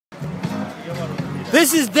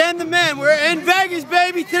This is Dan the Man. We're in Vegas,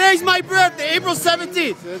 baby. Today's my birthday, April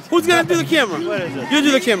 17th. Who's gonna do the camera? You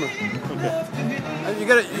do the camera. Okay. You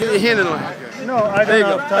got your hand in it. No, I don't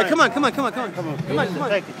know. Right, come on. Come on. Thank you. My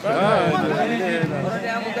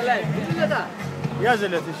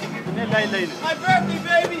birthday,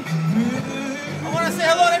 baby. I want to say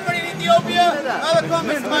hello to everybody in Ethiopia. Other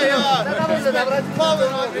comments, my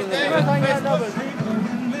following on your day.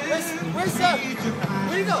 Where's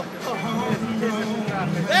Where'd you go?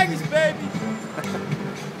 Vegas, baby.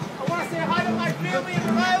 I want to say hi to my family in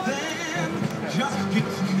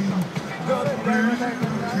Rhode Island.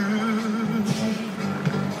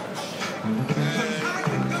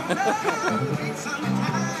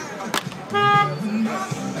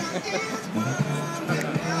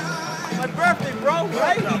 My birthday, bro,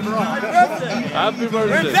 right? My birthday. Happy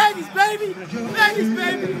birthday. We're in Vegas, baby. Vegas,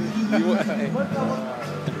 baby.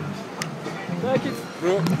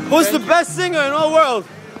 Who's the best singer in all the world?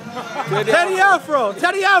 Teddy Afro.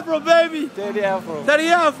 Teddy Afro, baby. Teddy Afro. Teddy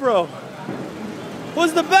Afro.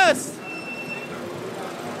 Who's the best?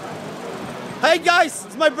 Hey guys,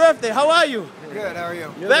 it's my birthday. How are you? Good, how are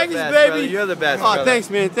you? Vegas, best, baby. brother. You're the best. Oh, brother. thanks,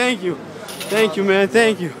 man. Thank you. Thank you, man.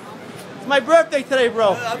 Thank you. It's my birthday today,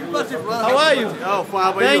 bro. How are you? Oh,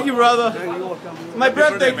 wow. Thank you, brother. It's my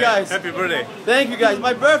birthday, guys. Happy birthday. Thank you, guys.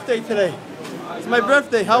 My birthday today. It's my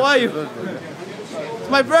birthday. How are you? It's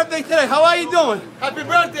my birthday today. How are you doing? Happy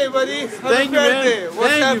birthday, buddy. Thank you, man.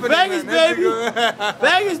 Thank you. Vegas, baby.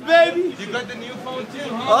 Vegas, baby. You got the new phone too,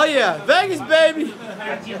 huh? Oh, yeah. Vegas, baby.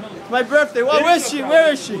 It's my birthday. Well, where is she?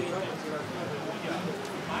 Where is she?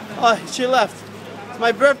 Oh, she left. It's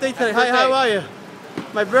my birthday today. Hi, how are you?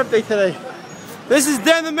 My birthday today. This is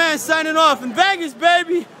Dan the Man signing off in Vegas,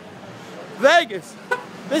 baby. Vegas.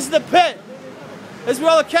 This is the pit. This is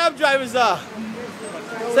where all the cab drivers are.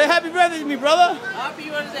 Say happy birthday to me, brother. Happy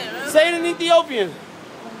birthday, man. Say it in Ethiopian.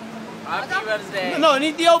 Happy birthday. No, in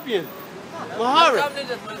Ethiopian. Mahara.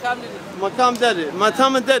 Makam did it.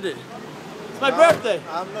 Matama did it. It's my birthday.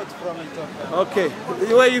 I'm not from Ethiopia. Okay.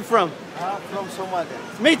 Where are you from? I'm from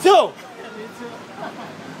Somalia. Me too.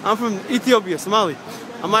 I'm from Ethiopia, Somali.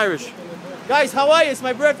 I'm Irish. Guys, how are you? It's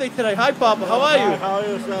my birthday today. Hi, Papa. How are you? How are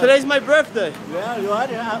you, sir? Today's my birthday. Yeah, you are.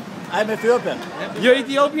 Yeah. I'm Ethiopian. You're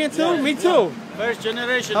Ethiopian too? Me too. First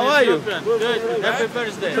generation. How are you? Good. Happy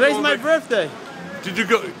birthday. Today's my birthday. Did you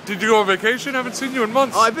go on vacation? I haven't seen you in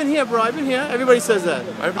months. Oh, I've been here, bro. I've been here. Everybody says that.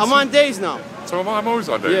 I'm on days now. So I'm always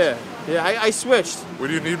on days. Yeah. Yeah, I switched What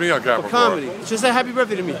do you need me on camera for comedy. Just say happy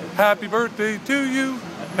birthday to me. Happy birthday to you.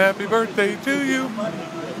 Happy birthday to you.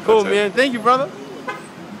 Cool, That's it. man. Thank you, brother.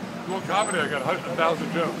 You want comedy? I got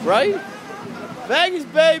 100,000 jokes. Right? Vegas,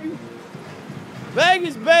 baby.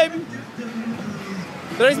 Vegas, baby.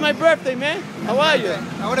 Today's my birthday, man. How are you?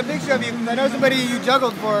 I want a picture of you because I know somebody you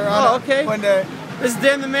juggled for okay. one day. This is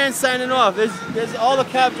Dan the Man signing off. There's all the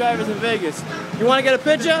cab drivers in Vegas. You want to get a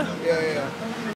picture? Yeah.